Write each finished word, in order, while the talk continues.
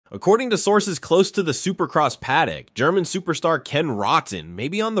According to sources close to the Supercross paddock, German superstar Ken Roczen may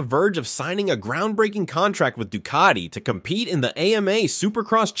be on the verge of signing a groundbreaking contract with Ducati to compete in the AMA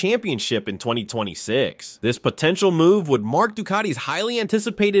Supercross Championship in 2026. This potential move would mark Ducati's highly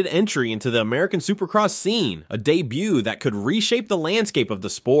anticipated entry into the American Supercross scene, a debut that could reshape the landscape of the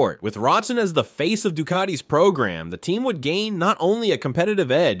sport. With Roczen as the face of Ducati's program, the team would gain not only a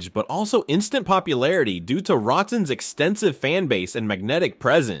competitive edge, but also instant popularity due to Roczen's extensive fan base and magnetic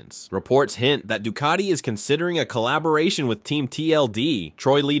presence. Reports hint that Ducati is considering a collaboration with Team TLD,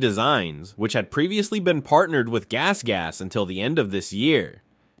 Troy Lee Designs, which had previously been partnered with Gas until the end of this year.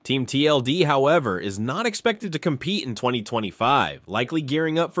 Team TLD, however, is not expected to compete in 2025, likely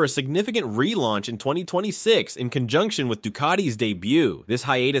gearing up for a significant relaunch in 2026 in conjunction with Ducati's debut. This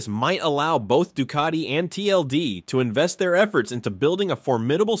hiatus might allow both Ducati and TLD to invest their efforts into building a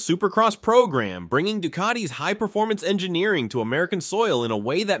formidable Supercross program, bringing Ducati's high-performance engineering to American soil in a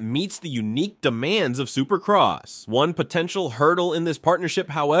way that meets the unique demands of Supercross. One potential hurdle in this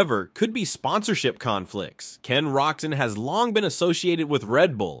partnership, however, could be sponsorship conflicts. Ken Roczen has long been associated with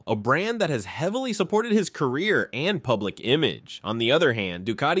Redbull, a brand that has heavily supported his career and public image. On the other hand,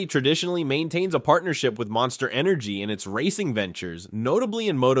 Ducati traditionally maintains a partnership with Monsterenergy in its racing ventures, notably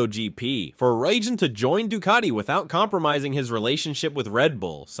in MotoGP. For Roczen to join Ducati without compromising his relationship with Red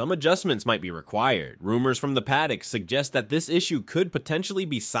Bull, some adjustments might be required. Rumors from the paddock suggest that this issue could potentially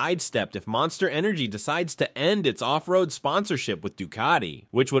be sidestepped if Monsterenergy decides to end its off-road sponsorship with Ducati,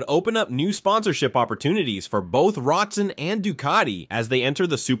 which would open up new sponsorship opportunities for both Roczen and Ducati as they enter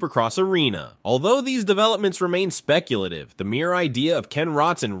the Supercross arena. Although these developments remain speculative, the mere idea of Ken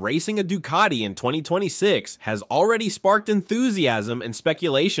Roczen racing a Ducati in 2026 has already sparked enthusiasm and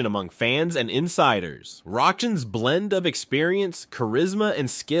speculation among fans and insiders. Roczen's blend of experience, charisma, and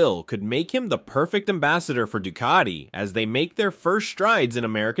skill could make him the perfect ambassador for Ducati as they make their first strides in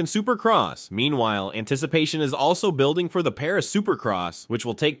American Supercross. Meanwhile, anticipation is also building for the Paris Supercross, which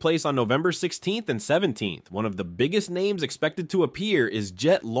will take place on November 16th and 17th. One of the biggest names expected to appear is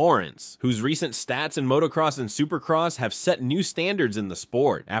Jett, whose recent stats in motocross and supercross have set new standards in the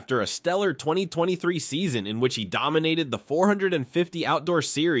sport. After a stellar 2023 season in which he dominated the 450 outdoor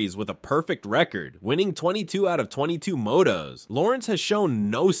series with a perfect record, winning 22 out of 22 motos, Lawrence has shown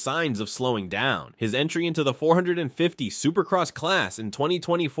no signs of slowing down. His entry into the 450 supercross class in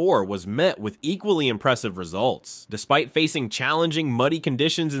 2024 was met with equally impressive results. Despite facing challenging, muddy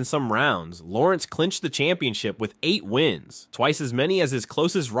conditions in some rounds, Lawrence clinched the championship with 8 wins, twice as many as his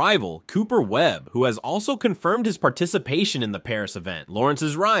closest rival, Cooper Webb, who has also confirmed his participation in the Paris event.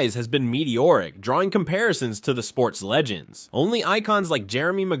 Lawrence's rise has been meteoric, drawing comparisons to the sport's legends. Only icons like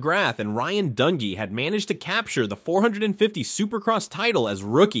Jeremy McGrath and Ryan Dungey had managed to capture the 450 Supercross title as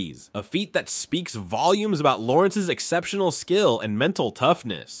rookies, a feat that speaks volumes about Lawrence's exceptional skill and mental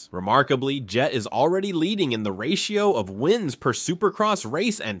toughness. Remarkably, Jett is already leading in the ratio of wins per Supercross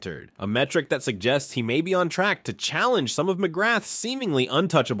race entered, a metric that suggests he may be on track to challenge some of McGrath's seemingly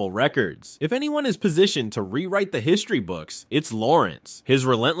untouchable records. If anyone is positioned to rewrite the history books, it's Lawrence. His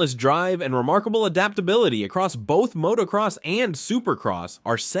relentless drive and remarkable adaptability across both motocross and supercross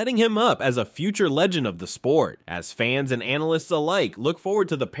are setting him up as a future legend of the sport. As fans and analysts alike look forward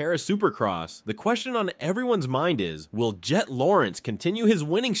to the Paris Supercross, the question on everyone's mind is, will Jett Lawrence continue his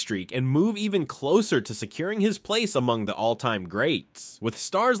winning streak and move even closer to securing his place among the all-time greats? With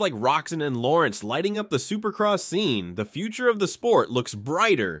stars like Roczen and Lawrence lighting up the supercross scene, the future of the sport looks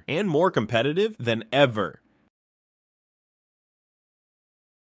brighter and more competitive than ever.